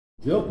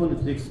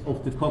Geopolitics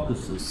of the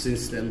Caucasus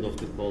since the end of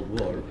the Cold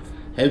War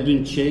have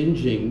been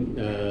changing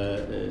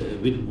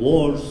with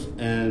wars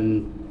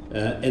and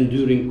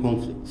enduring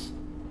conflicts.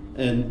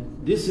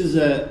 And this is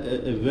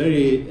a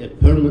very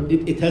permanent,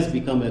 it has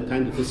become a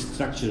kind of a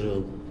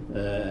structural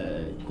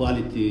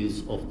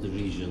qualities of the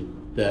region,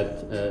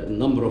 that a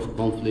number of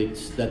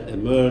conflicts that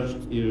emerged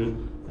here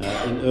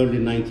in early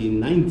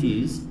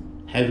 1990s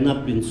have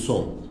not been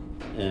solved.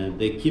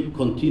 They keep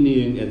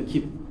continuing and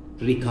keep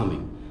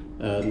recoming.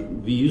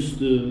 We used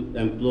to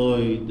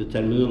employ the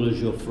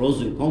terminology of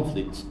frozen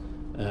conflicts,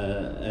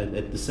 and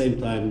at the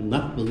same time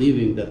not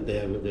believing that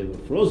they were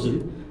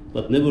frozen,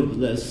 but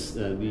nevertheless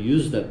we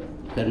use that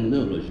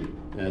terminology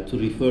to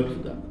refer to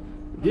them.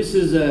 This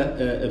is,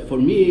 for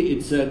me,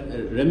 it's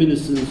a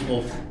reminiscence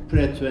of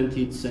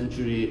pre-20th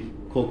century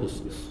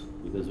Caucasus,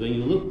 because when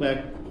you look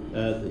back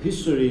the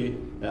history,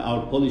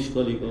 our Polish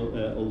colleague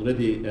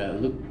already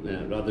looked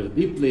rather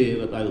deeply,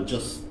 but I will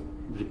just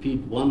repeat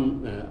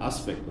one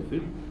aspect of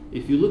it.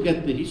 If you look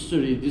at the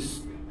history,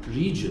 this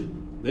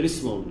region, very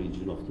small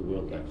region of the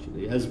world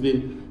actually,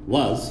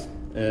 was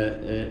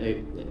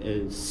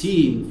a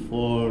scene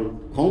for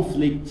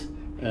conflict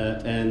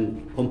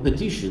and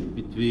competition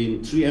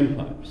between three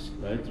empires,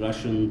 right?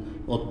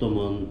 Russian,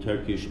 Ottoman,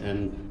 Turkish,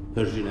 and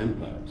Persian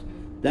empires.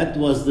 That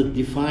was the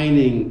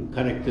defining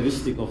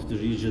characteristic of the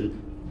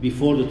region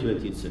before the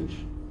 20th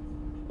century.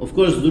 Of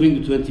course,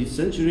 during the 20th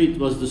century, it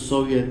was the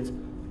Soviet,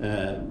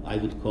 I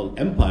would call,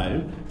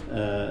 empire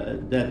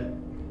that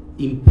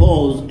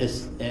imposed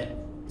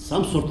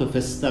some sort of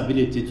a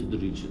stability to the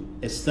region,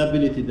 a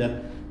stability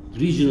that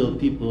regional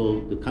people,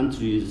 the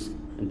countries,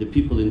 and the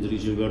people in the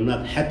region were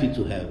not happy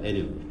to have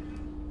anyway.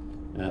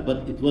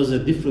 But it was a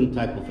different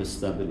type of a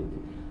stability.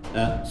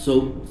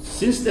 So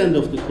since the end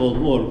of the Cold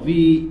War,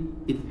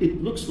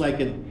 it looks like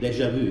a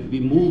deja vu. We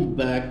moved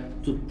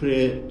back to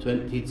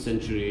pre-20th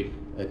century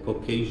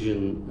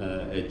Caucasian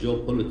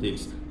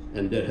geopolitics,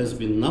 and there has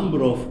been a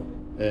number of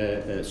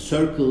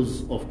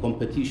circles of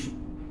competition.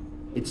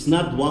 It's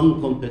not one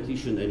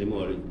competition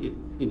anymore.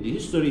 In the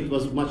history, it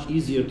was much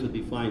easier to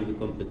define the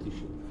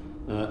competition.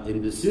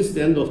 Since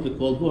the end of the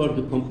Cold War,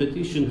 the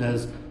competition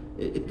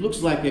it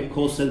looks like a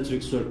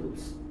concentric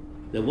circles.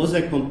 There was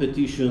a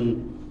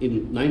competition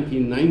in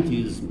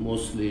 1990s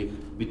mostly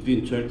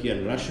between Turkey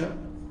and Russia,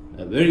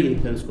 a very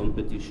intense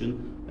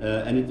competition.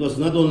 And it was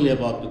not only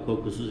about the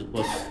Caucasus,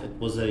 it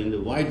was in the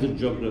wider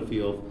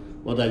geography of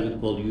what I would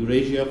call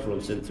Eurasia,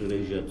 from Central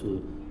Asia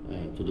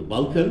to the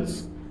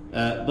Balkans.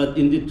 But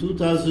in the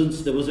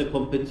 2000s, there was a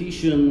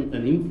competition,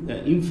 an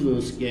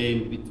influence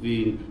game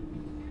between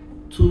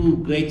two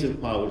greater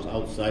powers,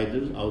 outside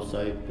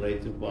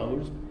greater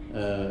powers,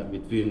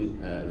 between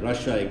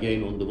Russia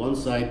again on the one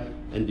side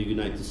and the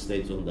United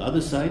States on the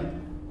other side.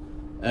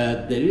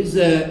 There is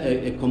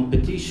a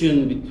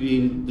competition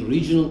between the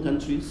regional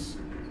countries.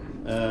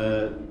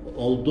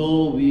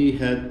 Although we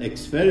had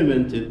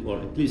experimented, or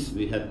at least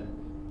we had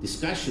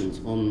discussions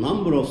on a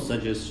number of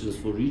suggestions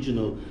for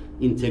regional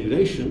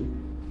integration,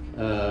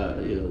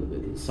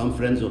 some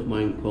friends of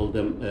mine call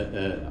them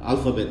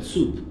alphabet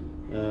soup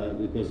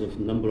because of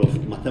number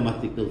of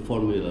mathematical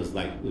formulas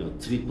like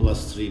 3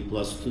 plus 3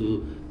 plus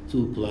 2,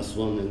 2 plus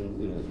 1,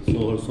 and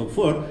so on and so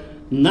forth.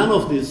 None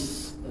of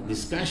these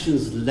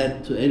discussions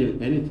led to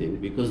anything,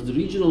 because the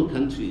regional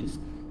countries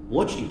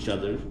watch each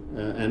other,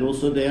 and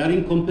also they are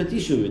in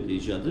competition with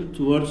each other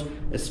towards,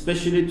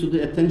 especially to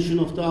the attention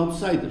of the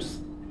outsiders.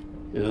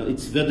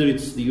 Whether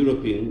it's the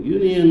European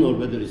Union, or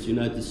whether it's the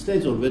United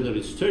States, or whether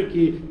it's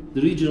Turkey, the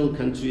regional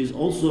countries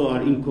also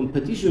are in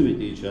competition with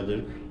each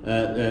other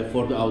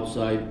for the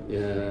outside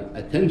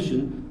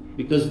attention,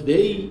 because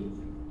they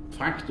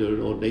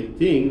factor, or they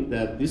think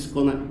that this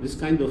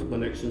kind of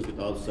connections with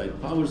outside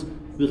powers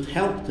will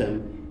help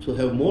them to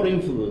have more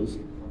influence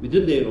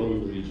within their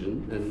own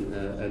region,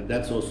 and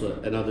that's also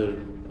another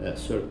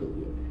circle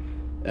here.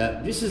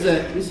 This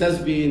has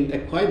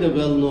been quite a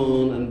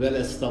well-known and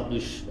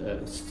well-established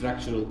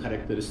structural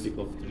characteristic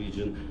of the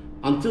region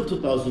until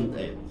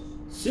 2008.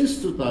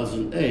 Since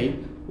 2008,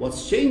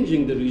 what's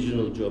changing the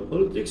regional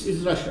geopolitics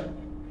is Russia,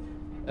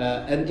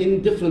 and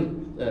in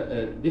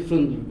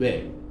different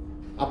way.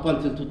 Up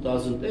until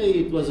 2008,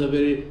 it was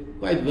a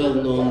quite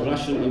well-known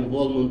Russian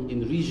involvement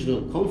in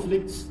regional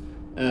conflicts,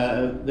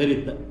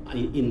 very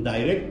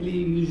indirectly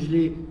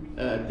usually.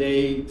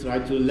 They try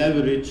to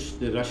leverage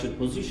the Russian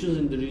positions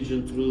in the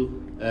region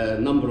through a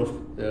number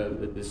of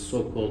the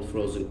so-called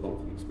frozen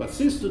conflicts. But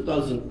since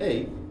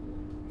 2008,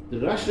 the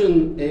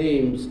Russian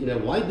aims in a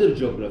wider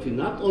geography,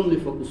 not only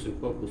focusing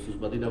Caucasus,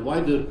 but in a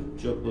wider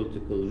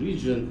geopolitical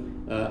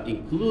region,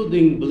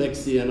 including Black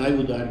Sea and I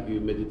would argue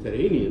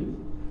Mediterranean,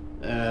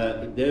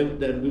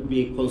 there will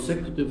be a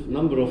consecutive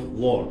number of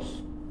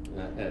wars.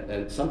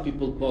 And some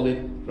people call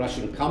it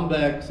Russian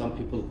comeback, some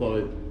people call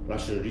it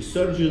Russian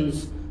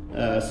resurgence,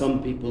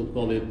 some people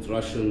call it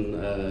Russian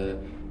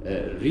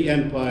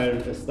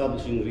re-empire,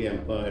 establishing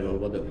re-empire, or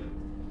whatever.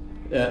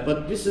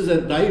 But this is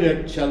a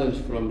direct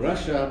challenge from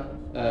Russia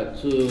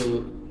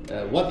to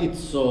what it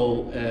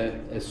saw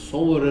a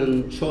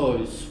sovereign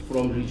choice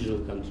from regional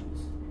countries.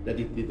 that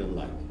it didn't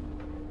like.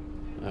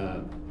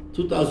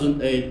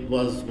 2008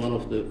 was one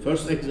of the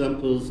first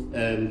examples,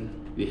 and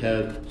we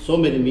had so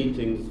many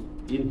meetings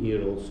in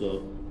here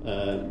also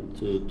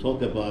to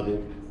talk about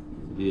it.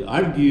 We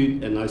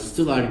argued, and I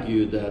still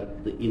argue,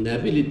 that the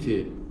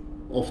inability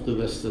of the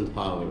Western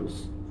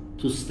powers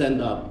to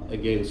stand up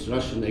against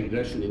Russian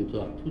aggression in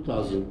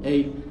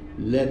 2008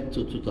 led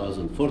to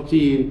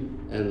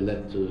 2014 and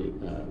led to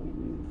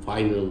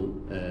final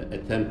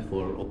attempt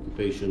for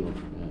occupation of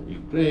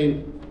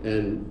Ukraine,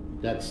 and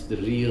that's the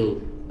real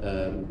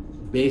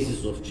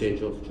basis of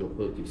change of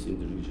geopolitics in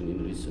the region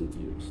in recent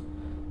years.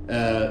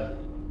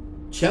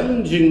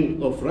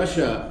 Challenging of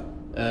Russia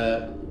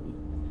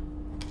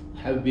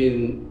have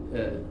been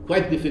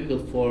quite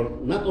difficult for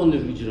not only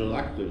regional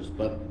actors,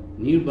 but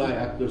nearby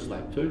actors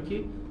like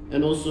Turkey,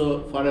 and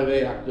also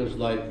faraway actors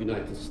like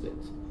United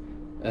States,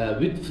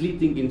 with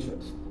fleeting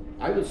interest.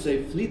 I would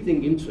say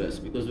fleeting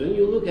interest, because when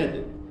you look at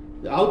it,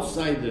 the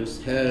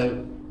outsiders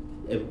have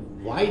a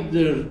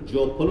wider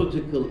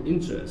geopolitical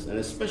interest, and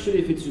especially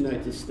if it's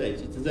United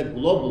States, it is a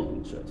global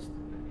interest.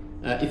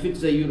 If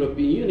it's a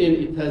European Union,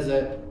 it has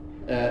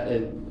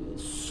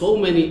so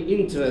many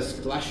interests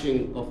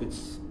clashing of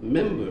its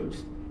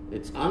members,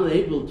 it's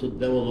unable to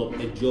develop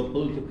a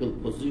geopolitical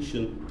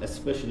position,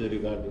 especially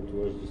regarding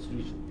towards this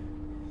region.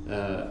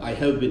 I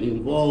have been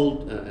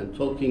involved and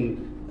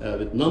talking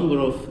with a number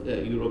of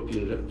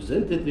European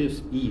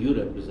representatives, EU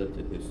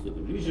representatives to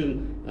the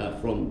region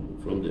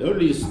from the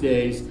earliest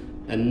days,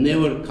 and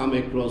never come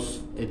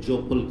across a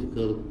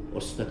geopolitical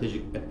or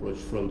strategic approach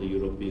from the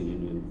European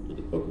Union to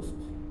the Caucasus.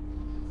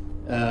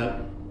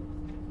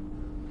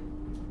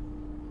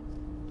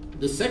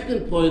 The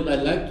second point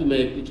I'd like to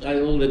make, which I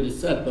already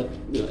said, but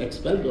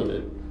expand on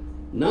it,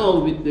 now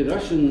with the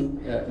Russian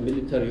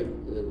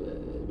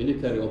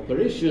military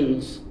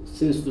operations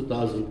since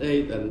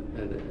 2008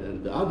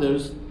 and the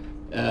others,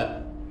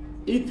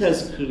 it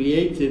has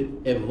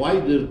created a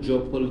wider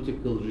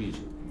geopolitical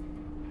region.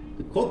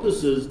 The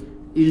Caucasus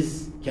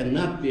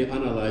cannot be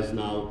analyzed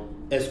now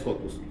as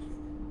Caucasus,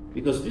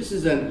 because this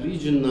is a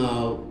region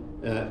now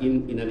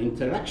in an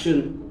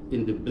interaction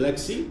in the Black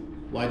Sea,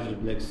 wider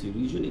Black Sea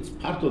region. It's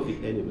part of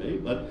it anyway,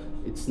 but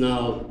it's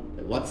now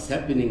what's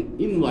happening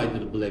in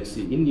wider Black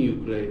Sea in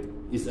Ukraine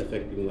is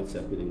affecting what's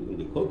happening in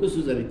the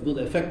Caucasus, and it will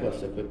affect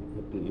what's happening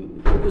in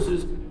the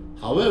Caucasus.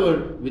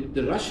 However, with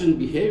the Russian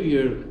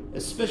behavior,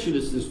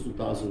 especially since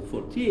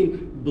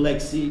 2014,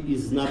 Black Sea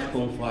is not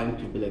confined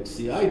to Black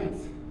Sea either.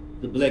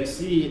 The Black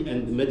Sea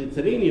and the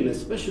Mediterranean,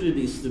 especially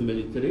the Eastern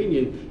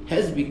Mediterranean,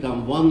 has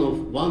become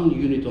one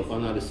unit of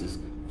analysis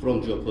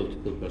from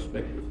geopolitical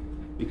perspective.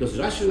 Because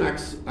Russian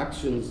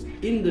actions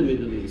in the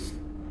Middle East,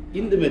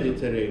 in the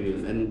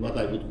Mediterranean, and what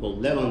I would call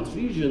Levant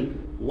region,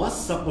 was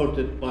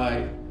supported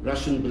by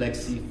Russian Black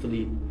Sea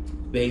fleet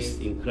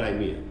based in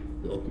Crimea,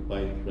 the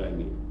occupied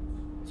Crimea.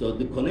 So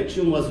the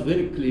connection was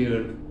very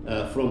clear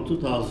from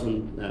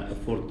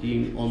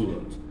 2014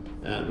 onwards.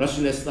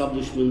 Russian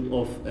establishment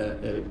of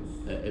a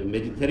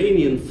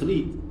Mediterranean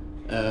fleet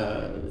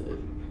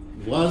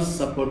was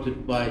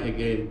supported by,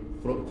 again,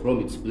 from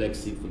its Black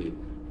Sea fleet.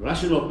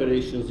 Russian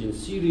operations in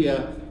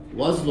Syria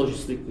was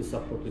logistically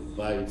supported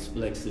by its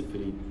Black Sea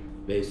fleet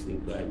based in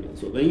Crimea.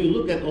 So when you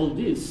look at all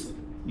this,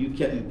 we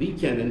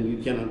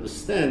can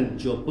understand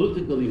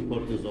geopolitical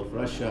importance of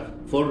Russia,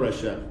 for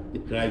Russia, the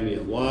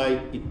Crimea, why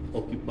it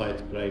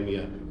occupied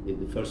Crimea in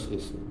the first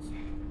instance.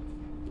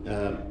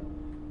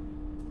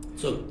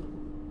 So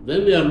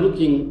when we are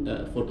looking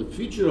for the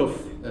future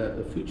of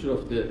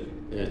the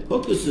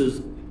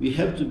Caucasus, we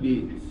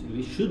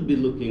should be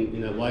looking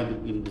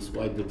in this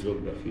wider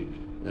geography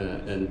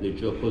and the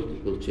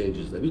geopolitical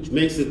changes, which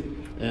makes it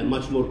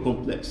much more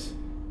complex.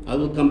 I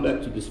will come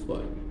back to this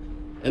point.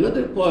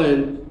 Another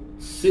point,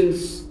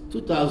 since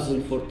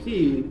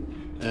 2014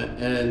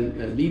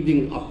 and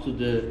leading up to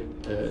the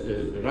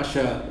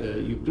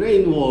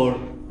Russia-Ukraine war,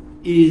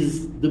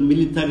 is the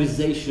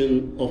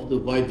militarization of the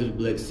wider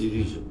Black Sea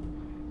region.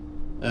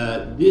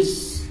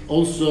 This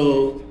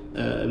also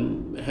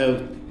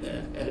have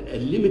a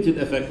limited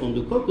effect on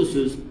the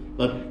Caucasus,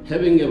 but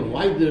having a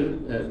wider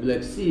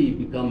Black Sea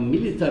become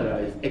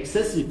militarized,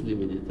 excessively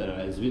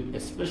militarized, with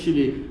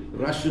especially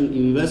Russian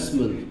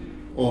investment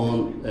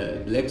on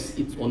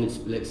its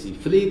Black Sea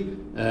fleet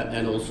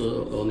and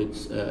also on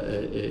its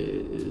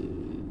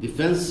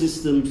defense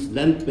systems,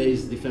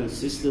 land-based defense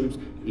systems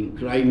in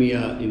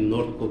Crimea, in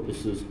North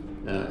Caucasus,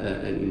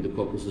 and in the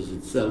Caucasus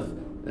itself.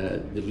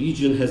 The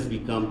region has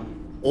become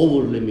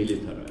overly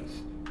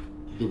militarized.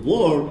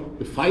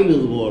 The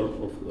final war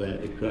of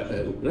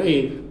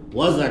Ukraine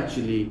was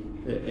actually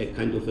a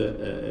kind of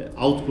a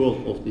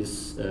outgrowth of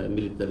this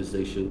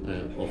militarization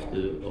of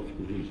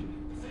the region.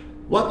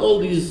 What all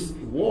these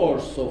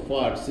wars so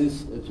far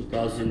since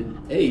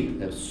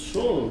 2008 have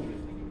shown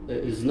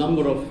is a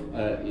number of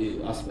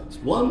aspects.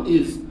 One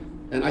is,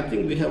 and I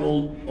think we have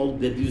all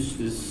deduced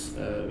these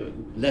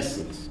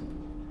lessons.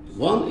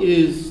 One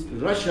is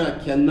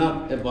Russia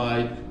cannot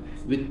abide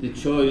with the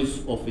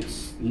choice of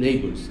its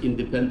neighbors,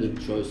 independent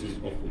choices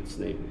of its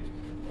neighbors.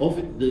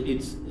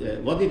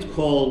 What it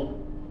called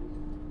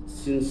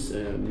since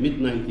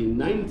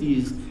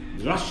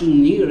mid-1990s,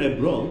 Russian near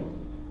abroad.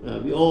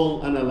 We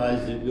all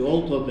analyze it, we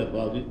all talk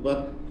about it,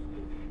 but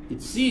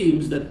it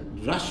seems that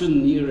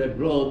Russian near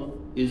abroad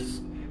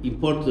is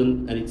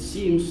important, and it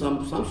seems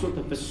some sort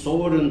of a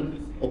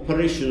sovereign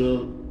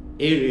operational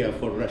area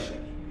for Russia.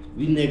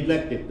 We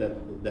neglected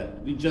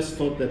that. We just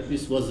thought that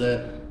this was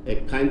a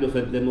kind of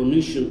a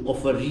diminution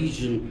of a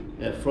region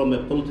from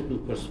a political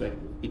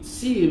perspective. It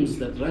seems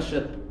that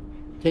Russia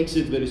takes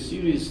it very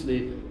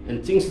seriously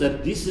and thinks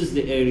that this is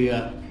the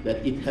area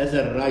that it has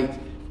a right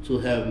to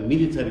have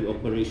military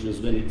operations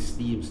when it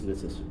deems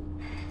necessary.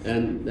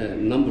 And a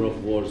number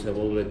of wars have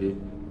already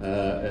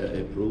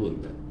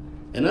proven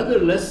that. Another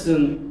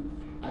lesson,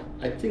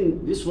 I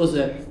think this was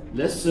a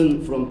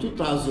lesson from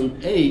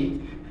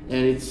 2008, and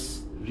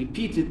it's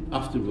repeated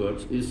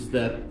afterwards, is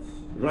that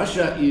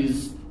Russia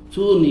is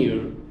too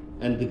near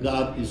and the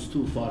God is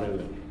too far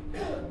away.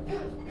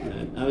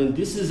 I mean,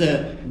 this is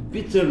a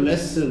bitter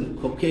lesson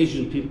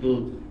Caucasian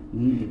people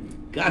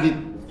got it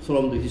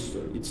from the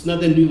history. It's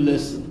not a new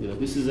lesson. You know,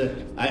 this is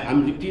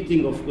I'm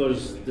repeating, of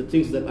course, the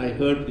things that I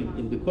heard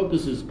in the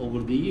Caucasus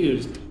over the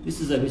years. This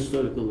is a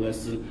historical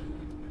lesson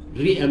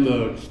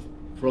re-emerged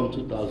from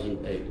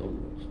 2008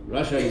 onwards.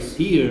 Russia is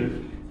here,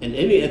 and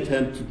any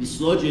attempt to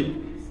dislodge it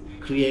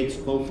creates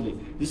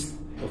conflict. This,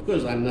 of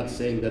course, I'm not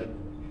saying that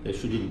there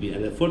shouldn't be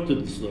an effort to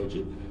dislodge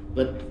it,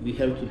 but we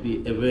have to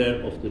be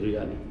aware of the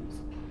realities.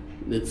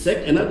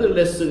 Another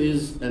lesson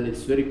is, and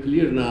it's very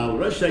clear now,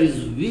 Russia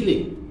is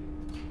willing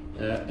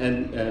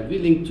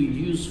willing to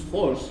use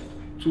force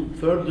to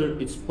further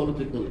its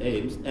political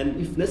aims and,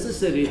 if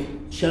necessary,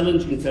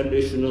 challenge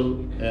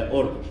international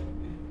order.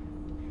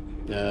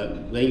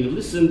 When you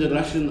listen to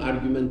Russian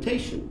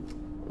argumentation,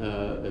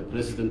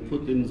 President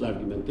Putin's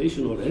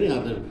argumentation or any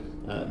other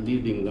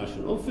leading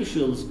Russian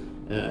officials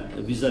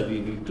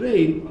vis-à-vis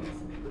Ukraine,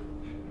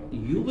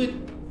 you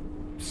would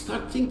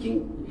start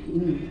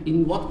thinking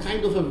in what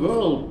kind of a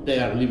world they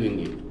are living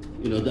in.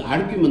 You know, the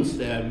arguments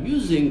they are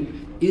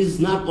using is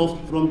not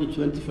from the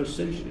 21st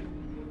century.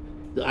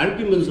 The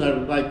arguments are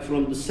like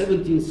from the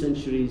 17th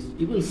centuries,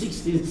 even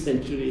 16th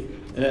century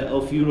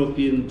of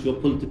European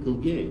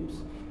geopolitical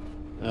games.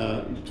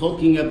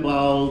 Talking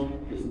about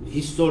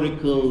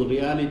historical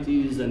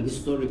realities and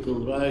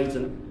historical rights,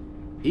 and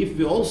if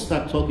we all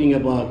start talking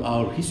about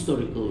our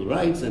historical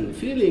rights and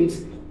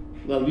feelings,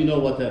 well, we know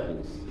what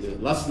happens.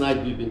 Last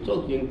night we've been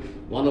talking,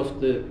 one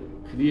of the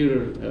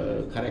clear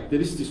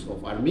characteristics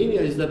of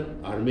Armenia is that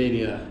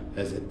Armenia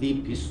has a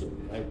deep history,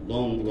 right?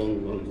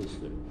 Long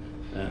history.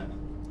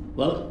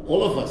 Well,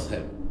 all of us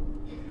have.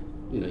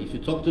 You know, if you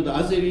talk to the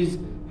Azeris,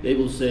 they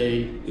will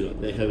say, you know,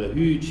 they have a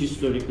huge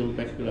historical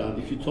background.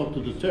 If you talk to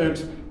the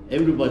Turks,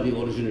 everybody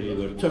originally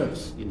were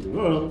Turks in the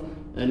world.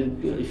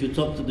 And you know, if you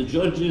talk to the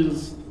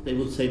Georgians, they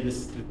will say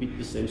repeat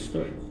the same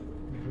story,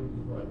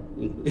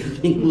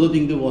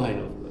 including the wine,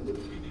 of course.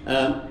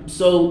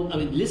 So, I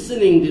mean,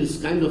 listening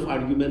this kind of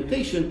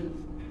argumentation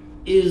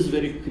is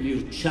very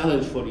clear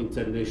challenge for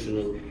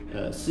international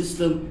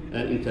system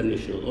and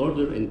international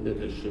order and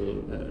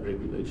international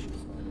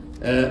regulations.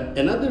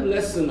 Another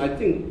lesson, I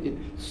think it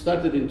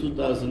started in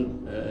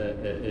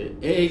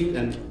 2008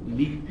 and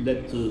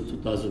led to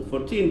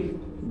 2014,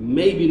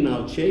 maybe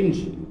now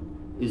changing,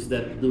 is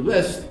that the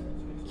West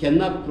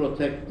cannot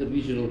protect the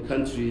regional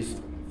countries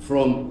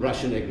from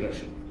Russian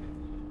aggression.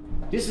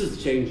 This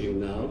is changing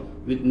now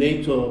with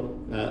NATO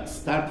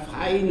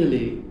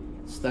finally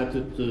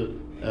started to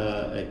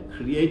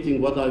creating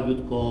what I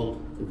would call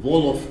a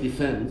wall of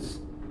defense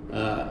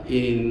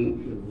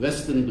in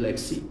Western Black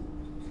Sea.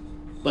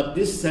 But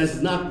this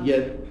has not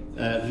yet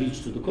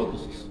reached to the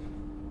Caucasus.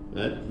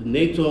 The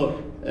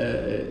NATO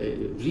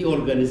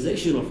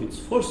reorganization of its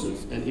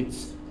forces and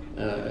its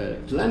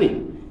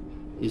planning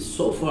is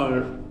so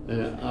far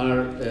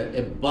are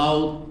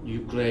about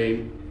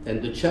Ukraine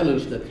and the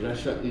challenge that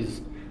Russia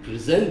is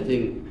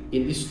presenting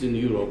in Eastern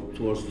Europe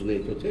towards the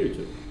NATO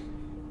territory.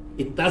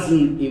 It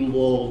doesn't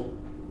involve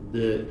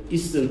the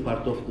eastern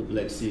part of the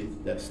Black Sea,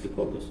 that's the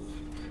Caucasus.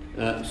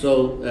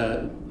 So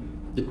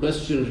the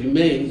question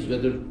remains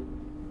whether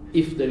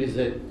if there is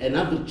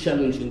another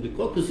challenge in the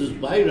Caucasus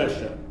by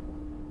Russia,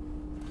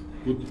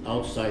 would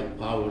outside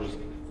powers,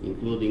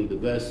 including the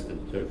West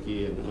and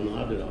Turkey and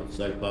other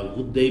outside powers,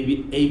 would they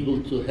be able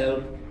to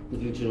help the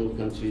regional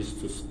countries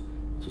to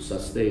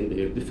sustain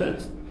their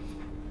defense?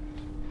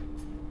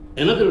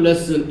 Another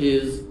lesson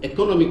is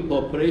economic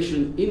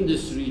cooperation in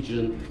this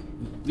region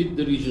with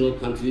the regional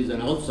countries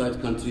and outside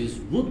countries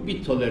would be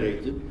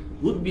tolerated,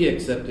 would be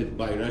accepted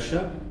by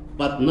Russia,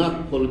 but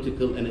not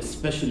political and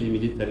especially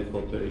military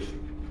cooperation.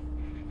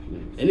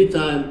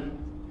 Anytime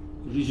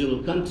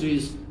regional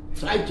countries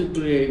try to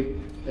create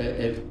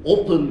an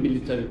open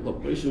military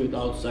cooperation with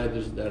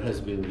outsiders, there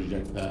has been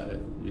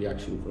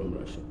reaction from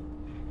Russia.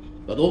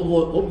 But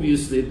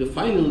obviously, the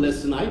final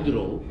lesson I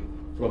draw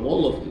from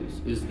all of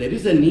this is there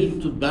is a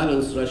need to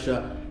balance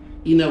Russia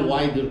in a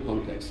wider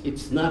context.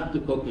 It's not the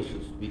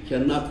Caucasus. We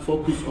cannot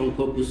focus on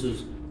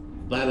Caucasus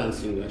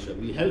balancing Russia.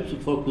 We have to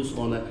focus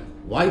on a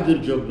wider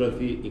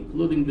geography,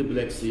 including the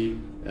Black Sea,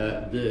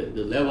 the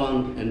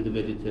Levant and the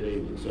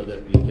Mediterranean, so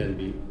that we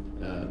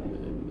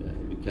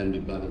can be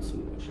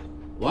balancing Russia.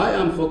 Why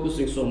I'm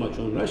focusing so much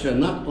on Russia?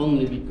 Not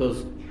only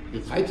because the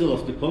title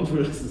of the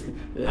conference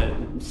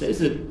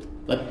says it,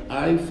 but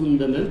I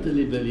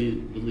fundamentally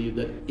believe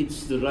that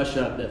it's the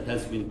Russia that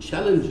has been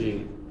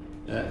challenging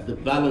the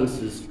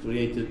balances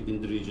created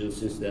in the region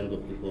since the end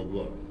of the Cold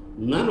War.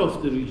 None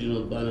of the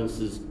regional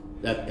balances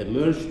that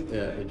emerged,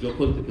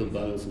 geopolitical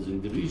balances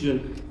in the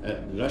region,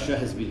 Russia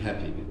has been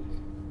happy with.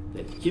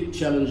 They keep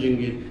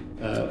challenging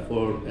it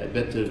for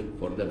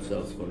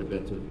themselves, for a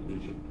better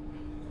region.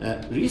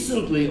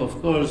 Recently, of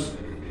course,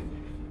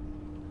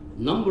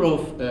 number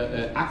of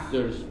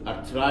actors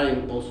are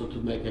trying also to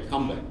make a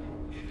comeback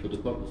to the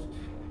Caucasus.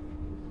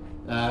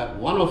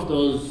 One of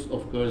those,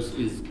 of course,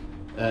 is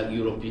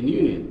European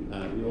Union.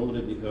 We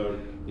already heard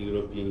the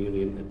European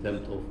Union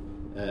attempt of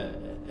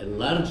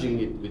enlarging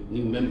it with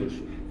new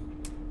membership.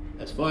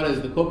 As far as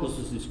the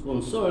Caucasus is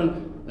concerned,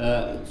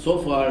 so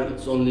far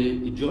it's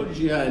only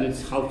Georgia, and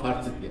it's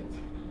half-hearted yet.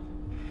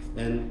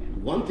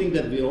 And one thing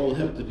that we all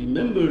have to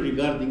remember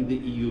regarding the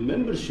EU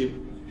membership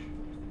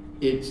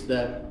is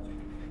that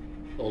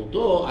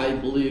although I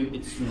believe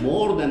it's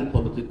more than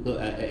political,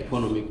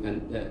 economic,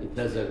 and it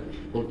has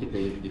political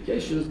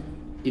implications,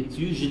 it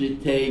usually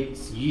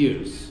takes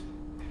years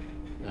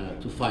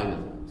to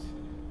finalize.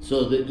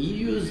 So the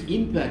EU's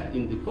impact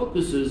in the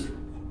Caucasus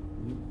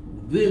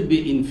will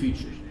be in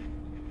future.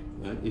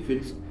 Right?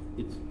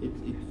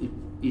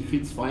 If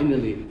it's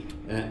finally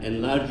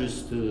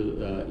enlarges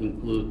to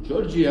include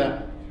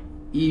Georgia,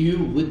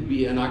 EU would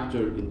be an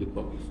actor in the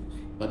Caucasus,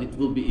 but it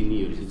will be in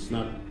years. It's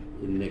not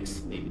in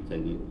next maybe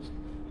 10 years.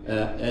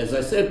 As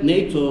I said,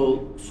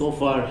 NATO so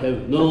far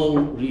have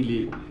no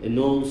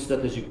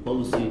strategic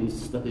policy and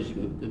strategic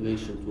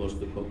inclination towards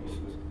the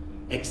Caucasus,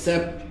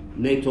 except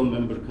NATO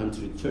member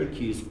country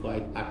Turkey is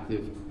quite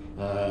active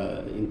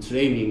in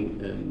training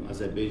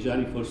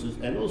Azerbaijani forces,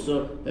 and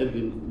also have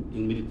been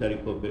in military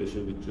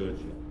cooperation with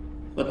Georgia.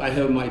 But I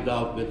have my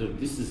doubt whether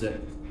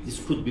this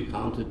could be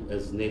counted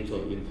as NATO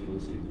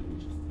influence in the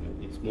region.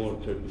 Right? It's more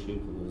Turkish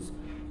influence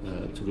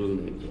through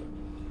NATO.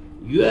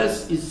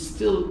 U.S. is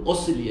still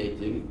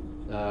oscillating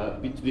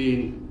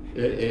between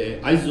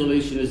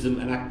isolationism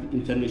and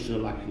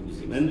international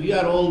activism, and we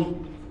are all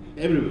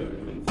everywhere.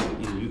 I mean,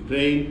 in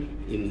Ukraine,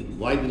 in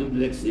wider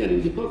Black Sea, and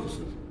in the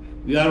Caucasus.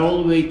 We are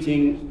all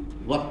waiting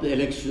what the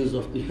elections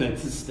of the United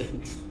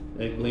States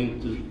are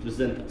going to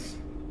present us.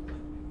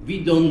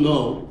 We don't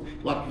know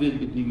what will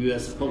be the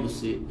U.S.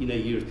 policy in a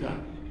year's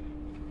time.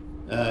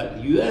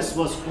 U.S.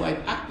 was quite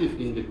active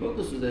in the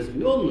Caucasus, as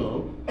we all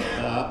know,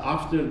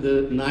 after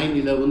the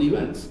 9/11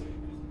 events.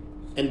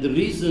 And the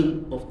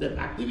reason of that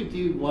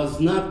activity was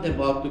not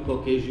about the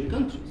Caucasian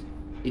countries.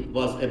 It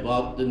was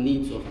about the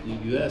needs of the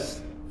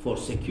U.S. for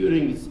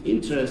securing its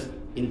interests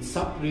in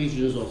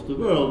sub-regions of the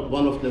world.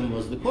 One of them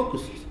was the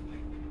Caucasus.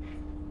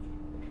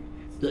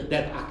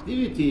 That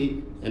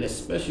activity, and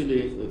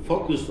especially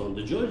focused on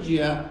the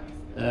Georgia,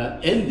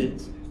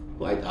 ended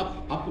quite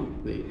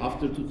abruptly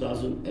after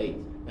 2008,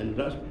 and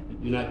the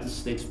United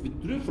States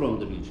withdrew from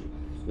the region.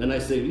 When I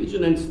say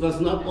region, and it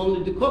was not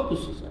only the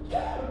Caucasus, actually.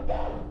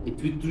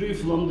 It withdrew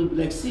from the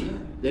Black Sea.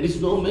 There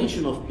is no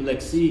mention of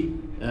Black Sea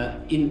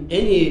in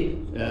any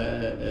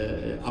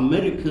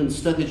American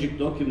strategic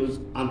documents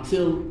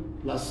until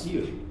last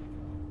year.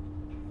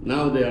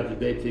 Now they are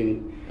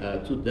debating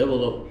to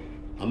develop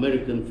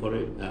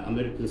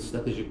American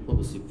strategic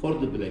policy for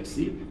the Black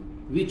Sea,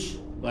 which,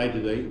 by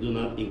the way, do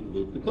not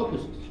include the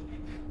Caucasus.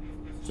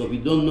 So we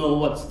don't know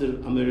what's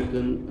the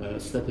American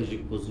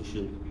strategic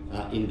position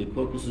in the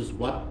Caucasus,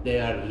 what they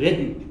are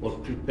ready or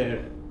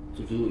prepared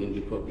to do in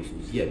the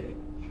Caucasus yet.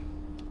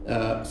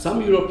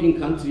 Some European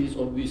countries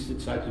obviously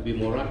try to be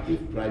more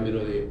active,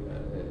 primarily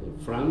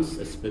France,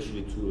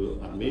 especially through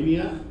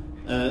Armenia,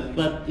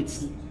 but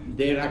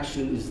their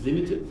action is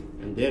limited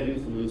and their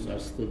influence are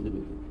still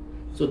limited.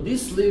 So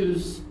this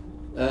leaves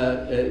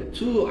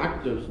two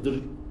actors,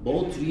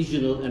 both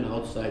regional and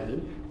outsider,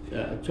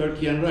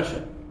 Turkey and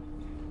Russia.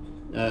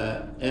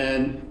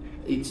 And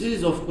it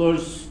is, of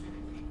course,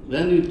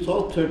 when you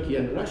talk Turkey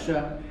and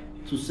Russia,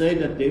 to say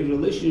that their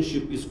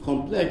relationship is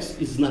complex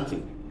is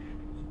nothing.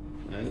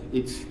 Right?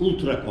 It's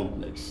ultra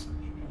complex.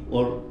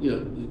 Or,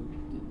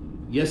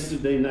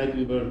 yesterday night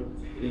we were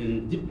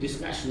in deep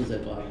discussions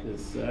about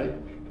this, right?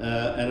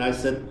 And I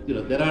said,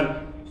 there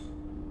are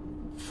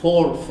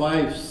 4,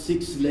 5,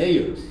 6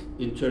 layers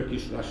in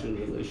Turkish-Russian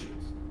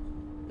relations.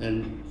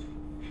 And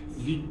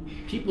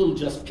people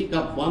just pick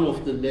up one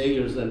of the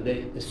layers and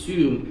they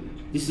assume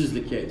this is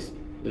the case.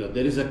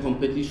 There is a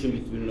competition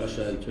between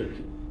Russia and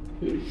Turkey.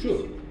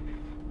 Sure.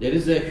 There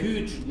is a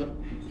huge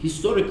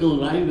historical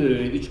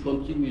rivalry which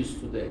continues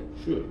today.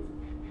 Sure.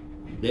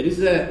 There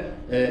is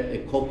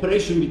a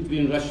cooperation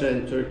between Russia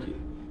and Turkey.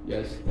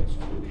 Yes, that's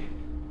true.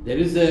 There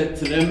is a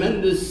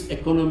tremendous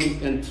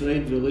economic and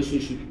trade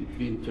relationship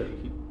between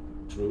Turkey.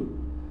 True.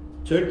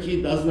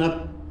 Turkey does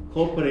not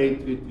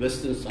cooperate with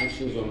Western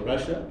sanctions on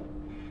Russia.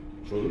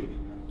 True.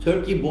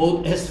 Turkey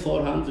bought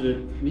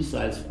S-400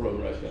 missiles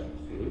from Russia.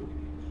 True.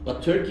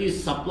 but Turkey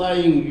is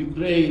supplying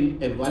Ukraine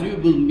a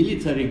valuable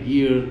military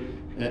gear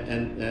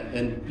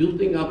and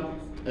building up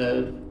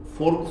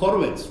 4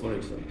 corvettes, for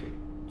example,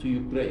 to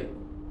Ukraine,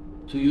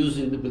 to use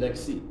in the Black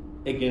Sea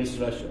against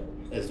Russia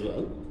as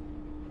well.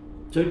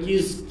 Turkey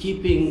is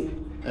keeping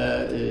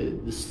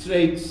the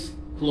straits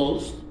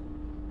closed,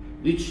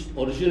 which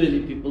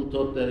originally people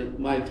thought that it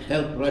might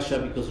help Russia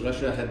because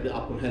Russia had the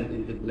upper hand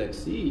in the Black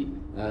Sea,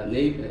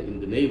 in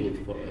the naval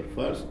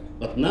first.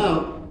 But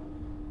now,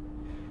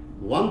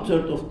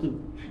 1/3 of the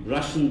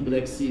Russian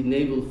Black Sea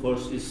naval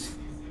force is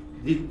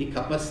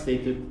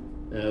decapacitated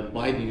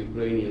by the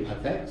Ukrainian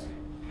attacks,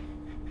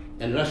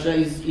 and Russia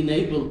is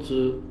unable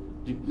to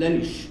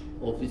replenish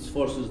of its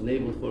forces,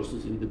 naval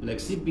forces in the Black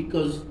Sea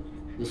because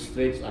the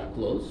straits are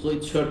closed. So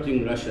it's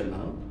hurting Russia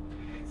now.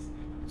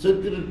 So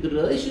the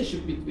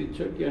relationship between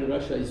Turkey and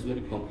Russia is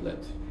very complex.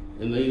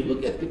 And when you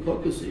look at the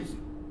Caucasus,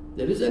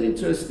 there is an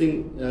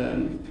interesting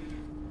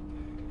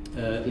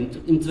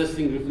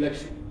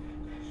reflection.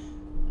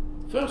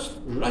 First,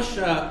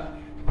 Russia,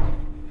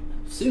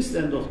 since the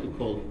end of the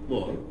Cold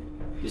War,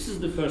 this is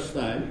the first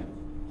time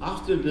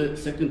after the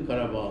Second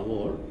Karabakh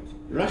War,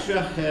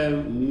 Russia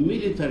have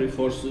military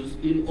forces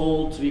in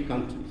all 3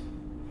 countries.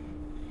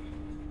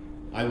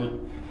 I would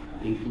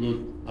include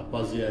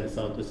Abkhazia and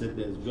South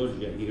Ossetia as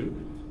Georgia here.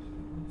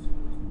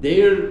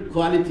 Their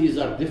qualities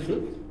are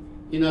different.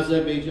 In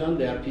Azerbaijan,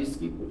 they are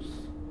peacekeepers,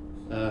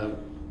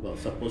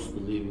 supposed to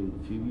leave in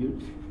a few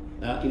years.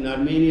 In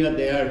Armenia,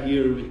 they are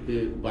here with the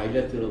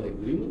bilateral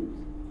agreement,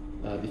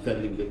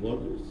 defending the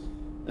borders.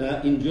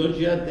 In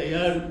Georgia, they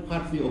are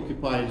partly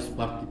occupiers,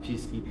 partly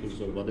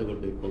peacekeepers, or whatever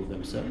they call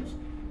themselves.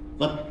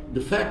 But the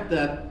fact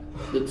that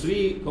the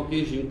 3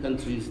 Caucasian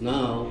countries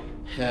now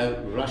have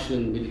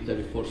Russian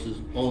military forces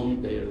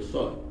on their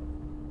soil,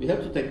 we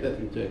have to take that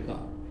into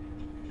account.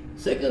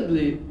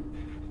 Secondly,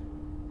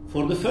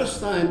 for the first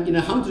time in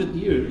 100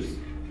 years,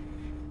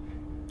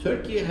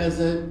 Turkey has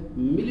a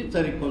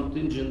military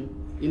contingent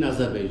in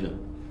Azerbaijan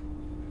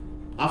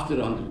after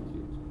 100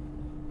 years,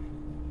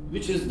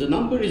 which is, the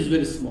number is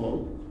very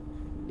small.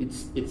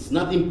 It's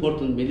not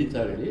important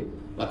militarily,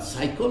 but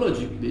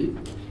psychologically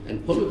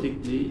and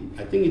politically,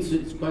 I think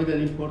it's quite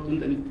an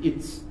important, and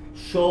it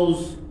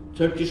shows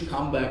Turkish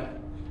comeback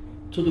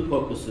to the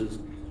Caucasus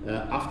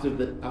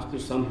after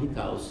some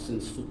hit-outs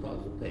since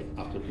 2008.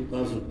 After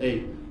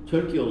 2008,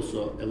 Turkey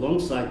also,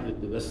 alongside with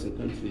the Western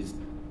countries,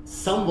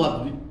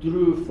 somewhat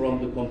withdrew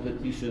from the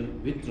competition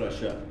with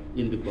Russia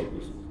in the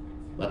Caucasus.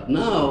 But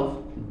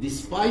now,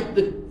 despite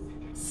the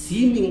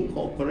seeming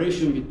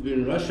cooperation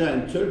between Russia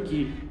and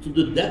Turkey to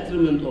the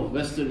detriment of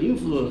Western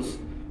influence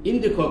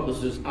in the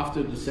Caucasus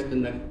after the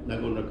Second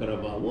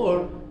Nagorno-Karabakh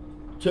War,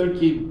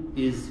 Turkey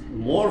is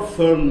more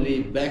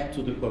firmly back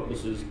to the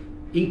Caucasus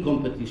in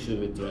competition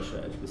with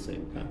Russia at the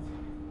same time.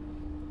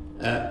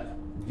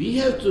 We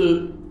have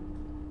to,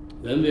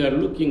 when we are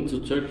looking to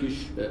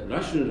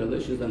Turkish-Russian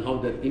relations and how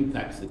that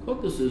impacts the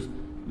Caucasus,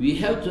 we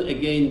have to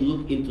again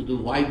look into the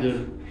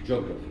wider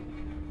geography.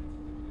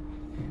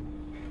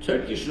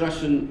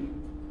 Turkish-Russian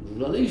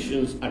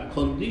relations are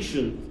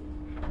conditioned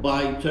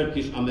by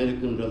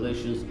Turkish-American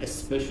relations,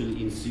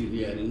 especially in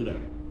Syria and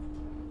Iraq.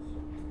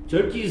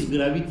 Turkey is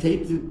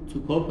gravitated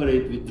to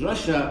cooperate with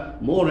Russia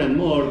more and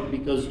more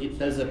because it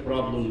has a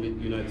problem with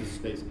the United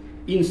States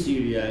in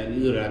Syria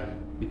and Iraq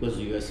because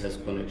the US has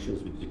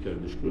connections with the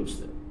Kurdish groups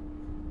there.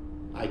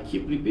 I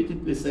keep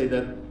repeatedly say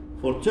that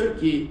for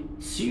Turkey,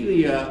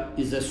 Syria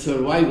is a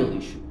survival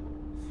issue,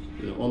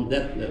 on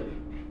that level.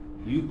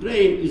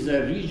 Ukraine is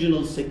a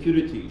regional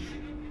security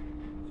issue.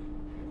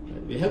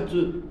 We have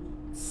to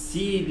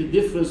see the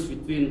difference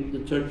between the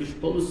Turkish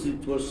policy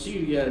towards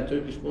Syria and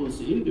Turkish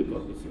policy in the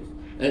Caucasus,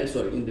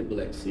 in the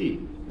Black Sea,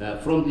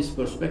 from this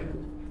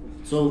perspective.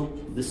 So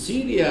the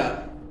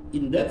Syria,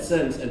 in that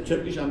sense, and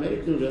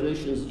Turkish-American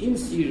relations in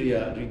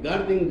Syria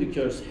regarding the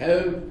Kurds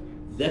have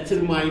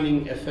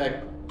determining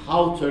effect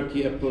how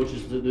Turkey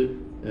approaches to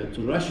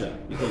Russia,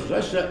 because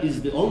Russia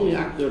is the only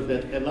actor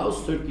that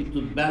allows Turkey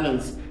to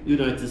balance the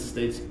United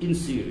States in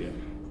Syria.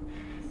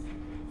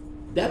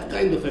 That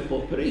kind of a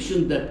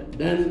cooperation that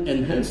then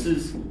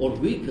enhances or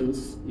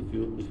weakens, if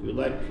you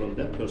like, from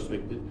that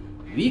perspective,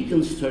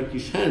 weakens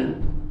Turkish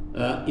hand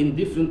in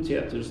different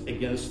theaters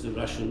against the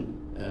Russian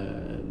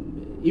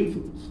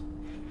influence.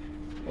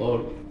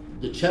 Or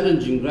the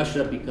challenging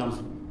Russia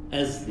becomes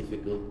as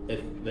difficult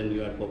when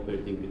you are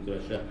cooperating with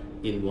Russia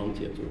in one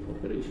theater of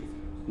operation.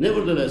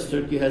 Nevertheless,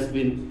 Turkey has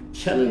been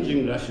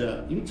challenging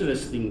Russia,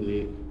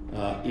 interestingly,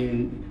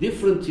 in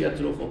different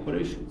theater of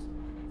operations.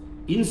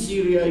 In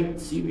Syria,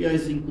 Syria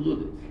is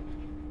included.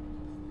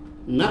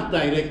 Not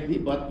directly,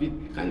 but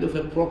with kind of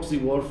a proxy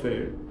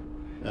warfare.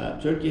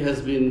 Turkey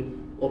has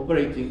been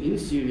operating in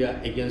Syria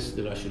against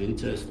the Russian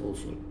interest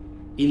also.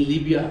 In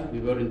Libya, we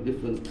were in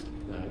different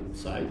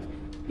sides.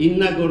 In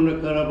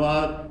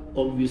Nagorno-Karabakh,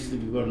 obviously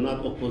we were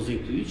not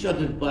opposing to each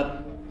other,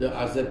 but the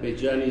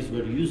Azerbaijanis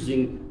were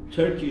using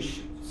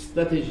Turkish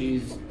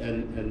strategies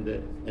and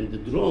the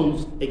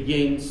drones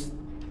against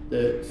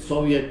the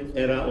Soviet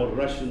era or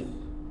Russian,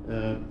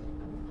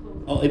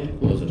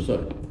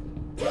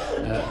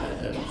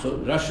 so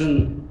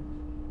Russian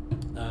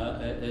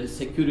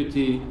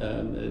security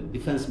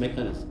defense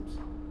mechanisms,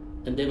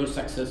 and they were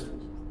successful.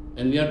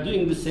 And we are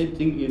doing the same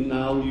thing in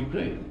now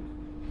Ukraine.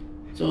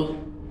 So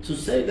to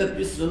say that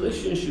this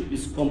relationship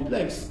is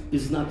complex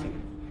is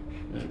nothing.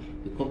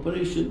 The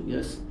cooperation,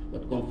 yes,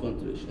 but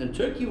confrontation. And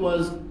Turkey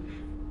was,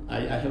 I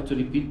have to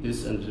repeat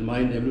this and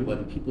remind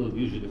everybody, people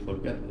usually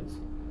forget this.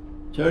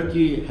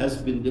 Turkey has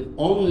been the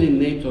only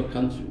NATO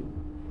country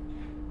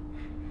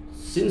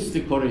since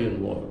the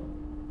Korean War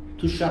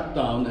to shut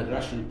down a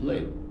Russian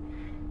plane.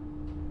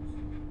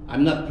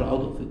 I'm not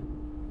proud of it.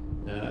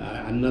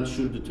 I'm not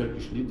sure the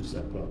Turkish leaders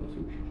are proud of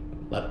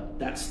it, but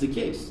that's the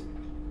case.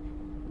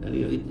 And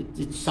you know,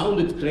 it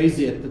sounded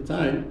crazy at the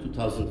time,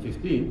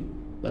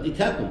 2015, but it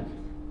happened.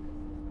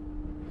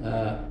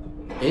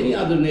 Any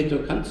other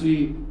NATO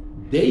country,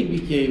 they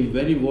became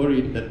very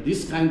worried that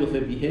this kind of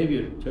a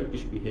behavior,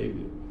 Turkish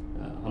behavior,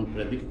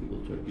 unpredictable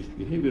Turkish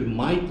behavior,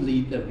 might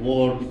lead a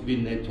war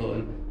between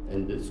NATO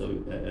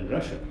and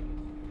Russia.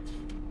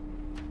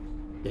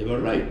 They were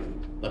right,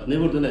 but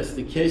nevertheless,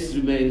 the case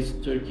remains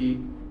Turkey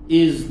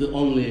is the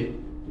only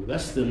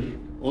Western,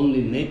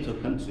 only NATO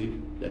country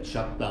that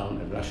shut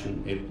down a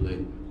Russian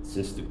airplane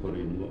since the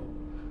Korean War.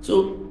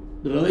 So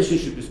the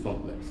relationship is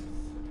complex.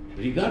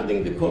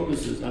 Regarding the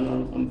Caucasus, and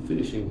I'm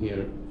finishing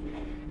here.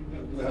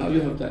 Now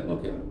you have time,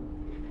 okay.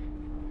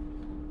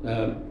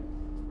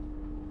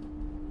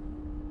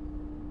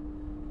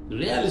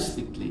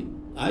 Realistically,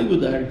 I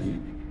would argue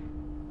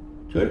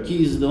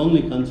Turkey is the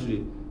only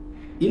country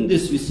in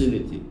this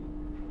vicinity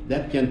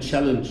that can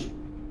challenge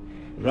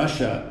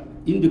Russia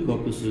in the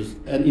Caucasus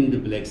and in the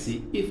Black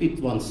Sea if it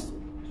wants to.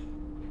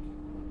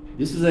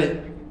 This is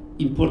an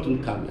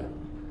important caveat.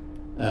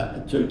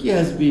 Turkey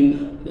has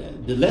been,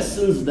 the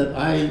lessons that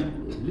I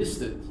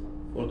listed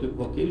for the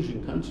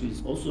Caucasian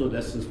countries, also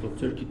lessons for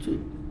Turkey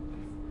too.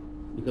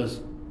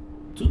 Because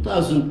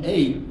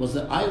 2008 was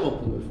an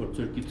eye-opener for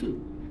Turkey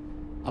too.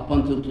 Up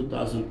until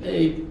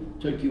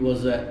 2008, Turkey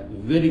was a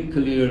very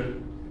clear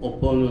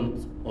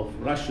opponent of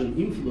Russian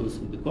influence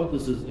in the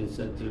Caucasus, in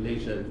Central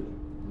Asia,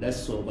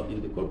 less so, but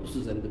in the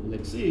Caucasus and the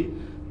Black Sea.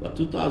 But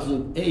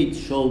 2008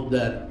 showed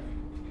that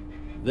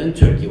when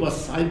Turkey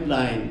was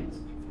sidelined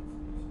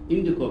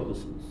in the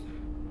Caucasus,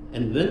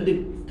 and when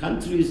the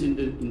countries in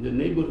the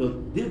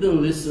neighborhood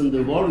didn't listen to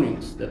the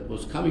warnings that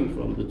was coming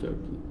from the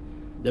Turkey,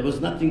 there was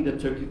nothing that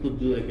Turkey could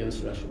do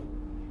against Russia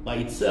by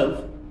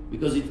itself,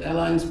 because its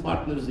alliance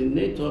partners in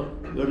NATO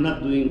were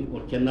not doing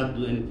or cannot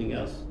do anything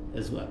else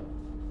as well.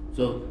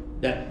 So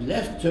that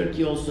left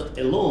Turkey also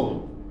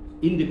alone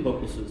in the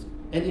Caucasus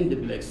and in the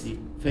Black Sea,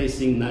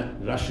 facing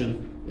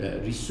Russian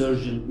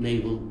resurgent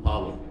naval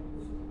power.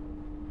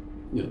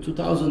 You know,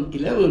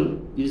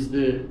 2011 is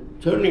the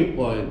turning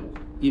point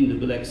in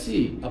the Black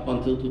Sea. Up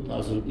until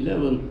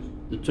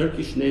 2011, the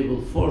Turkish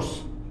naval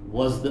force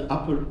was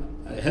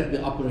had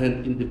the upper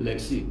hand in the Black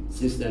Sea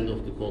since the end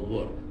of the Cold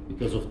War,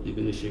 because of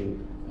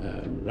diminishing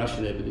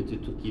Russian ability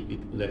to keep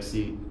its Black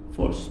Sea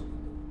force.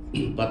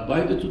 But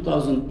by the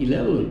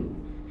 2011,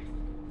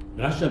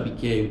 Russia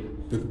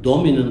became the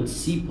dominant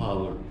sea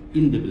power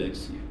in the Black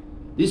Sea.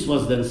 This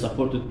was then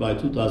supported by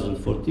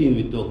 2014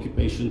 with the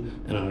occupation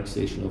and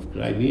annexation of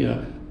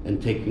Crimea and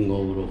taking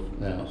over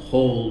of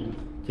whole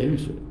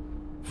territory.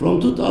 From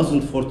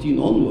 2014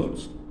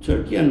 onwards,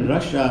 Turkey and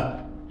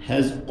Russia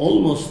has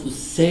almost the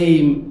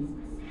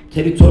same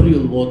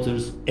territorial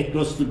waters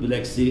across the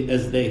Black Sea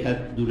as they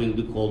had during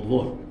the Cold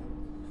War.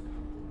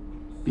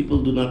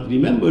 People do not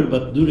remember,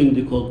 but during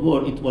the Cold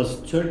War, it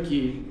was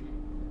Turkey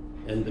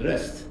and the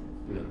rest.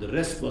 You know, the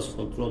rest was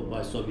controlled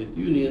by Soviet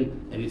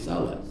Union and its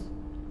allies.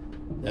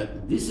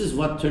 That this is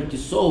what Turkey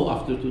saw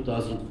after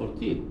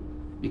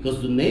 2014,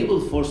 because the naval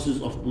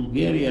forces of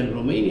Bulgaria and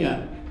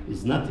Romania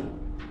is nothing.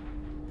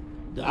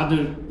 The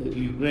other,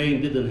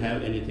 Ukraine didn't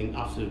have anything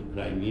after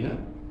Crimea.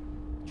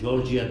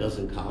 Georgia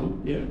doesn't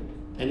count there,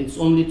 and it's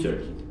only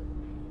Turkey.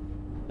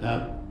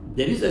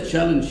 There is a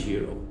challenge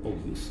here,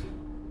 obviously.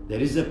 There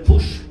is a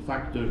push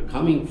factor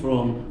coming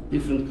from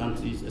different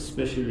countries,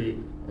 especially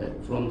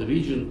from the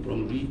region,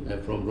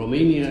 from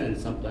Romania and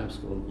sometimes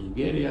from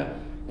Bulgaria,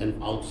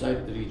 and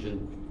outside the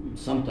region,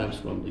 sometimes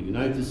from the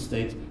United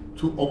States,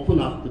 to open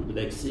up the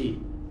Black Sea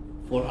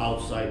for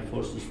outside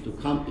forces to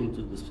come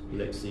into this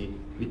Black Sea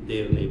with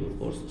their naval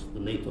forces, the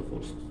NATO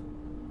forces.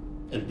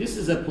 And this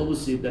is a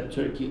policy that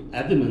Turkey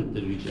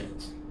adamantly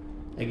rejects.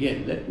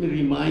 Again, let me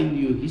remind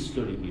you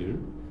history here,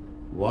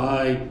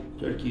 why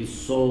Turkey is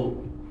so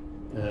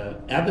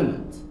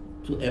adamant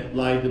to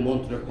apply the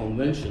Montreux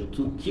Convention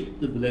to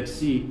keep the Black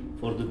Sea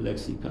for the Black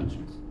Sea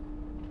countries.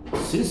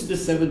 Since the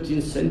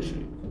 17th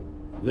century,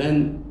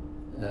 when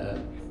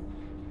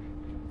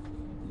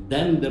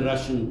then the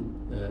Russian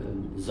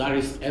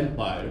Tsarist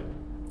Empire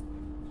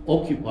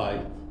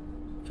occupied,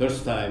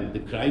 first time, the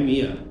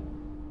Crimea,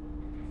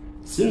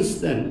 since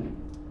then,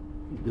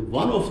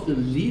 one of the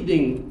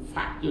leading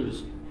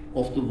factors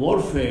of the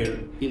warfare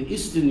in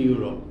Eastern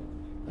Europe,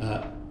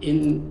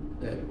 in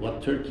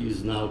what Turkey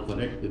is now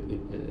connected,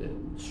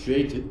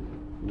 situated,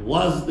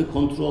 was the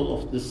control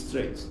of the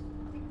straits.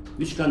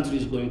 which country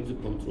is going to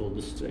control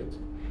the strait?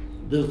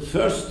 The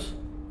first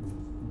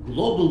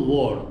global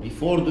war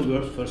before the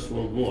First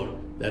World War,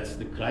 that's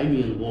the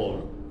Crimean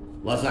War,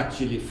 was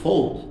actually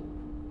fought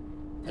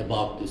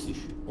about this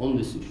issue, on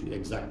this issue,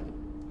 exactly.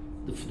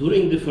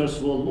 During the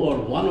First World War,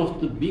 one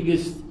of the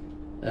biggest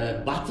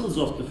battles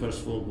of the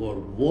First World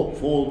War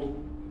fought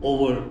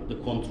over the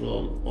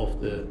control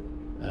of the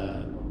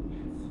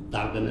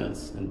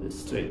Dardanelles and the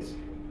Straits.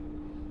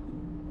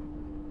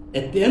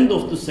 At the end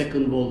of the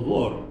Second World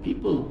War,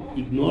 people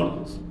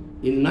ignored this.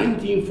 In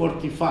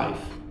 1945,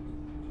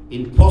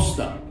 in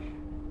Potsdam,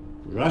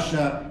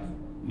 Russia,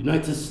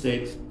 United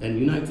States, and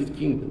United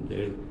Kingdom,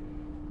 their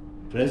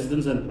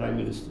presidents and prime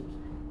ministers,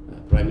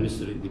 prime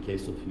minister in the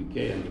case of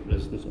UK and the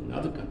presidents of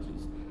other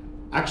countries,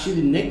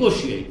 actually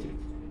negotiated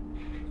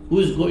who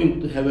is going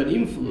to have an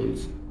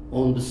influence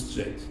on the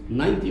Strait.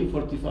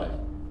 1945.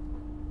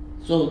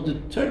 So the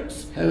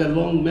Turks have a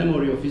long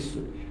memory of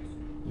history.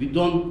 We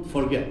don't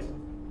forget.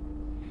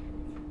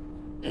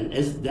 And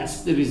as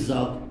that's the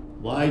result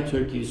why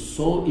Turkey is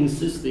so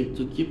insisting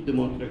to keep the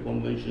Montreux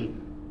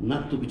Convention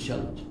not to be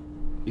challenged.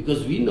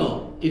 Because we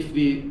know if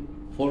we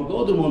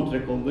forego the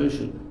Montreux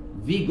Convention,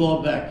 we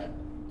go back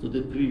to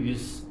the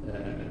previous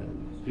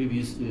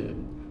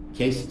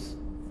cases.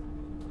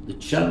 The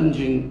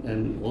challenging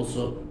and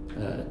also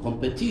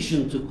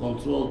competition to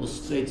control the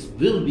straits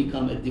will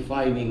become a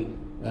defining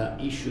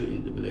issue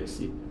in the Black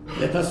Sea.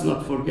 Let us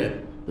not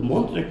forget, the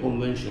Montreux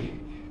Convention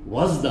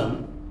was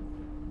done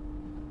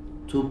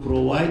to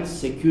provide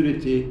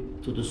security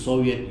to the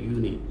Soviet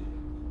Union.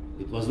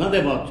 It was not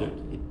about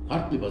Turkey. It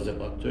partly was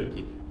about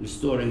Turkey,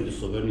 restoring the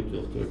sovereignty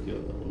of Turkey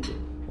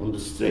on the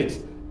straits.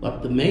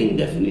 But the main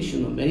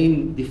definition, the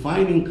main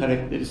defining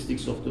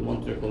characteristics of the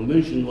Montreux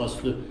Convention was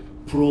to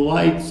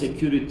provide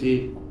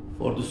security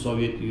for the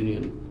Soviet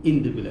Union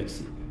in the Black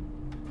Sea.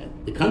 And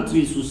the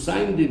countries who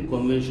signed the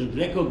convention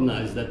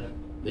recognized that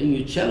when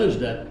you challenge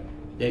that,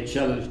 they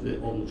challenge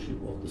the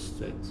ownership of the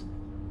straits.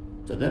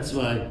 So that's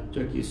why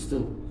Turkey is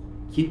still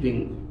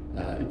keeping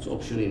its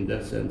option in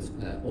that sense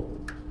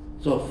open.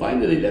 So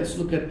finally, let's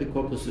look at the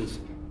Caucasus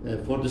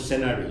for the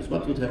scenarios.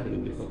 What would happen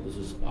in the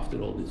Caucasus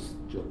after all this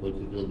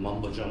geopolitical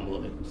mumbo jumbo,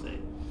 let me say?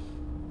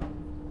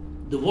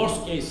 The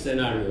worst case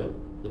scenario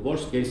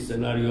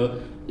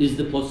is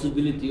the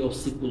possibility of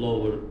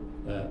spillover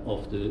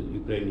of the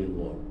Ukrainian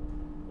war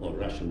or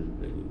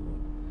Russian-Ukrainian war.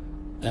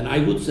 And I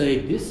would say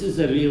this is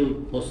a real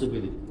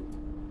possibility.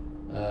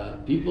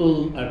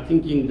 People are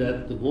thinking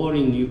that the war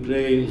in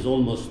Ukraine is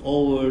almost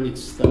over,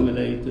 it's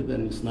stimulated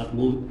and it's not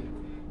moving.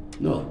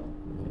 No.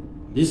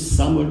 This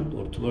summer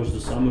or towards the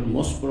summer,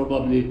 most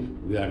probably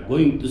we are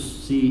going to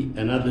see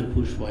another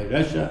push by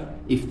Russia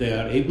if they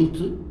are able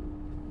to,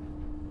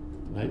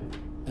 right?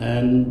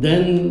 And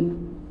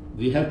then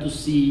we have to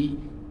see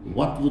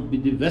what would be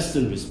the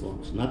Western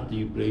response, not the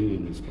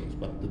Ukrainian response,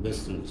 but the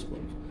Western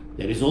response.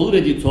 There is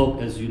already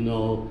talk, as you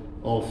know,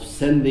 of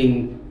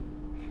sending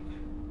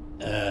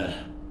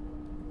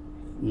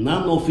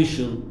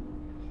non-official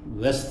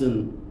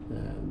Western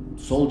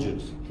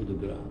soldiers to the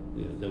ground.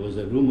 Yeah, there was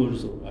a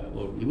rumors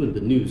or even the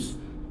news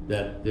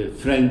that the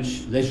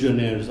French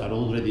legionnaires are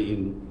already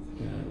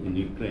in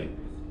Ukraine.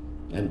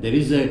 And there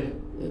is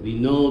we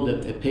know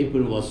that a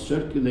paper was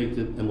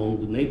circulated among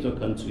the NATO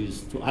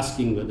countries to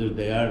asking whether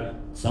they are,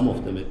 some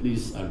of them at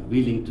least, are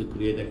willing to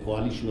create a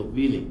coalition of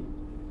willing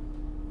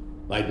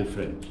by the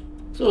French.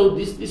 So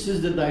this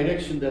is the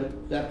direction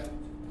that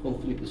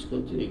conflict is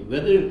continuing.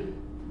 Whether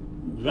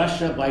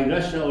by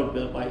Russia or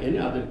by any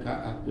other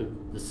actor,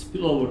 the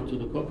spillover to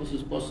the Caucasus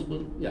is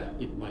possible? Yeah,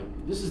 it might be.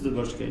 This is the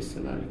worst case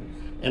scenario.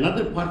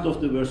 Another part of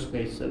the worst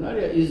case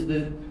scenario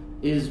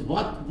is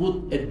what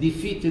would a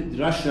defeated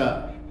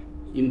Russia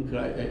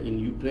in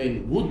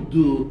Ukraine would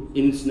do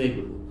in its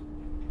neighborhood.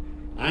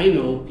 I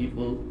know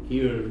people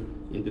here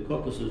in the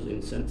Caucasus,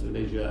 in Central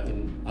Asia,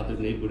 in other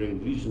neighboring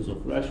regions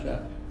of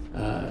Russia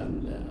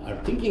are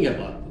thinking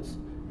about this.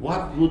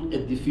 What would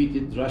a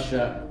defeated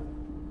Russia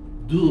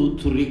do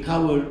to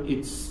recover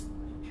its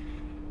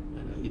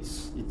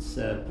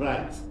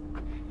pride?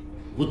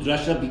 Would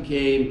Russia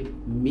become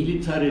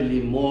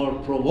militarily more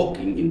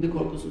provoking in the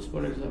Caucasus,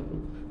 for example?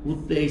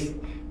 Would they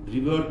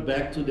revert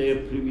back to their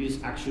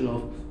previous action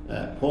of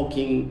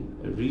poking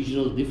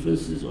regional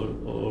differences or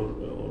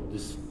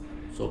this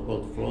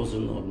so-called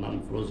frozen or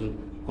non-frozen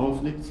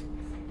conflicts?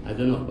 I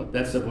don't know, but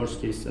that's the worst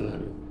case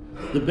scenario.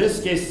 The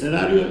best case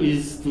scenario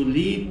is to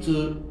lead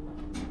to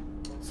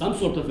some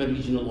sort of a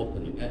regional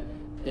opening.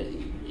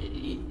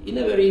 In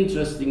a very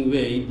interesting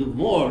way, the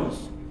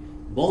wars,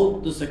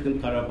 both the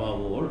Second Karabakh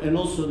War and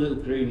also the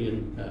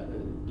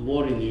the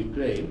war in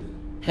Ukraine,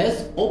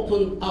 has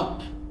opened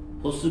up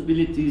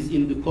possibilities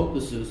in the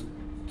Caucasus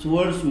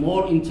towards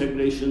more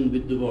integration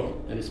with the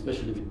world, and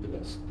especially with the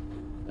West.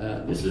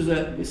 This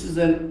is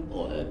an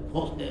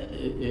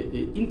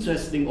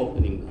interesting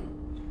opening now.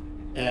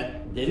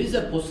 There is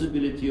a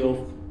possibility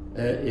of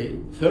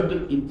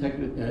further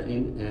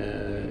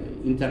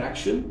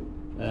interaction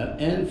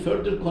and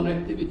further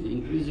connectivity,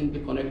 increasing the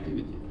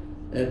connectivity.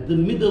 The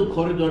Middle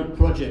Corridor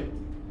project,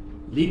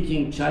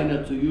 linking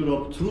China to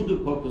Europe through the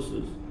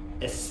Caucasus,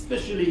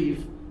 especially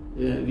if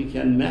we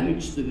can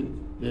manage the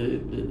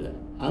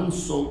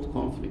unsolved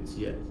conflicts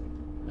yet.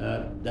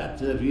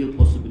 That's a real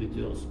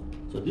possibility also.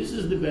 So this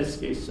is the best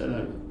case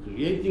scenario,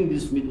 creating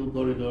this middle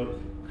corridor,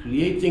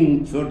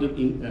 creating further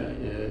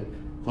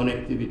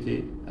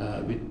connectivity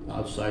with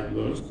outside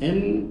worlds,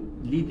 and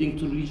leading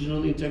to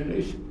regional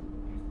integration.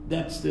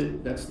 That's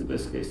the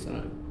best case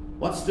scenario.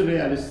 What's the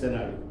realist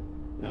scenario?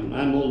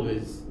 I'm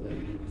always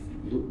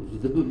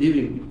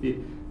living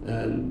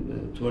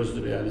towards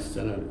the realist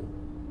scenario.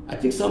 I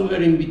think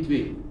somewhere in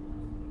between.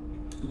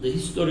 The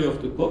history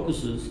of the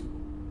Caucasus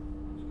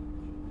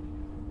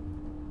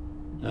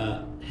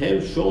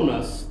have shown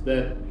us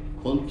that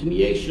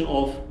continuation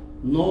of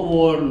no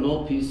war,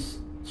 no peace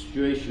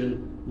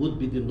situation would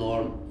be the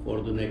norm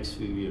for the next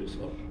few years,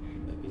 or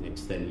maybe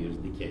next 10 years,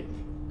 decade,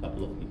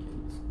 couple of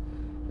decades.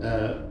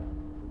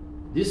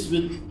 This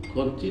will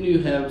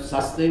continue to have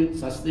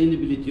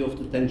sustainability of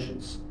the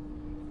tensions.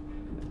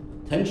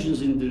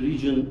 Tensions in the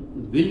region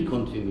will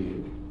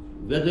continue,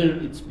 whether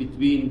it's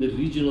between the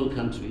regional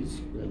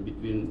countries,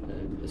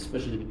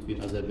 especially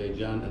between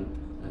Azerbaijan and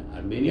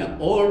Armenia,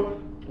 or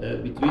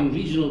between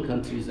regional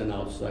countries and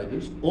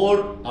outsiders,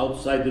 or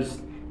outsiders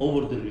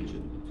over the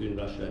region, between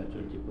Russia and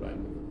Turkey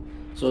primarily.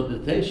 So the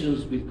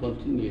tensions will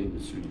continue in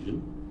this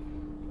region.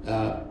 We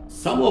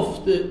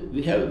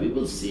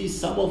will see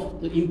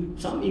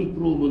some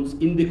improvements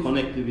in the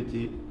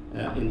connectivity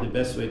in the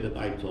best way that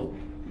I told.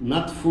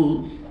 Not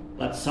full,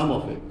 but some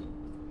of it,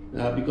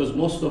 because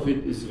most of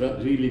it is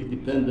really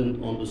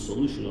dependent on the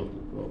solution of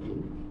the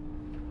problem.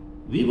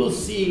 We will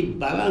see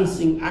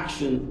balancing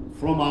action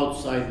from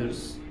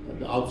outsiders,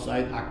 the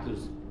outside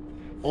actors,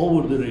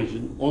 over the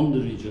region, on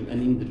the region,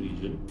 and in the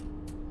region.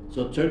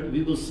 So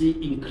we will see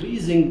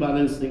increasing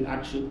balancing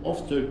action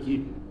of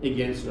Turkey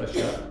against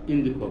Russia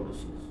in the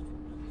Caucasus.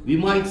 We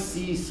might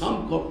see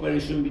some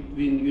cooperation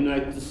between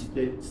United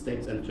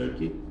States and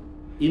Turkey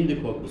in the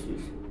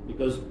Caucasus,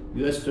 because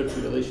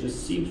US-Turkey relations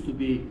seems to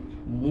be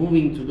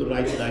moving to the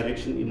right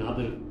direction in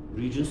other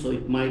regions, so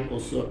it might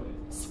also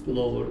spill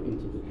over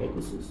into the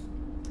Caucasus.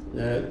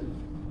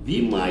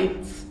 We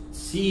might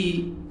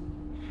see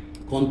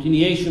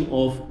continuation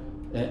of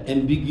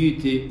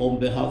ambiguity on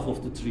behalf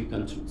of the three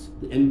countries.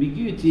 The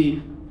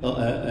ambiguity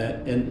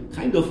and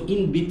kind of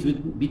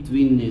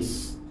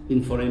in-betweenness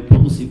in foreign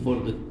policy for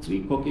the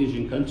three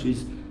Caucasian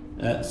countries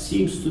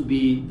seems to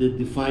be the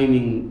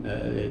defining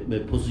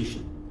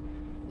position.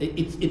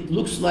 It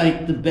looks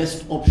like the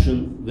best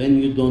option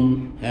when you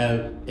don't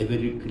have a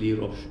very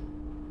clear option,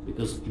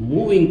 because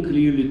moving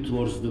clearly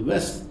towards the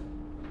West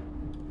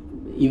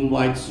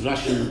invites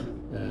Russian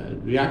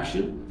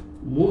reaction.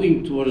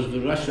 Moving towards the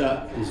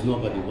Russia is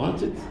nobody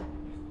wanted.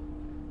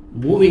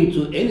 Moving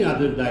to any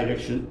other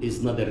direction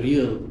is not a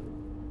real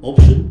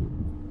option.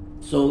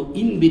 So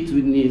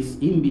in-betweenness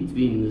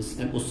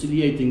and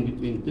oscillating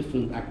between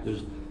different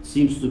actors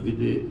seems to be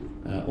the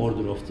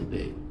order of the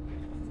day.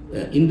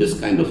 In this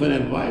kind of an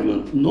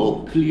environment,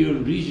 no clear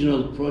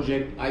regional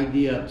project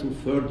idea to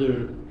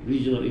further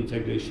regional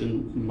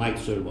integration might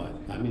survive.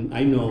 I mean,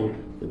 I know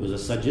there was a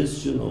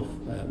suggestion of,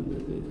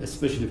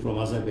 especially from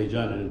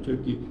Azerbaijan and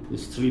Turkey,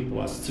 this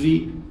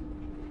 3+3.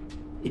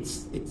 It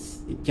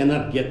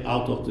cannot get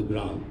out of the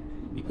ground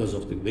because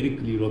of the very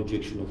clear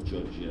objection of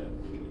Georgia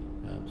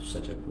to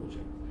such a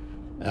project.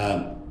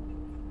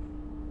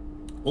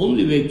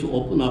 Only way to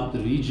open up the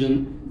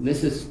region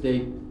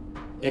necessitates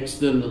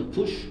external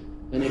push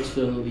and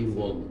external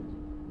involvement.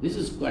 This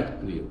is quite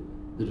clear.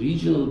 The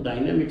regional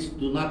dynamics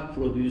do not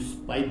produce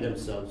by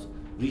themselves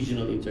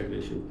regional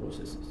integration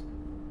processes.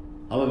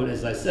 However,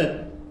 as I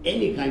said,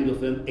 any kind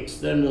of an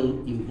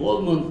external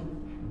involvement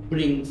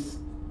brings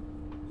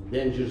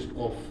dangers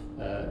of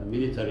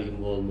military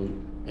involvement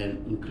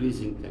and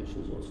increasing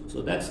tensions also.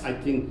 So that's, I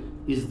think,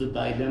 is the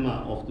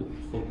dilemma of the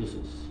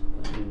Caucasus,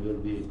 and we'll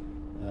be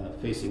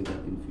facing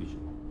that in the future.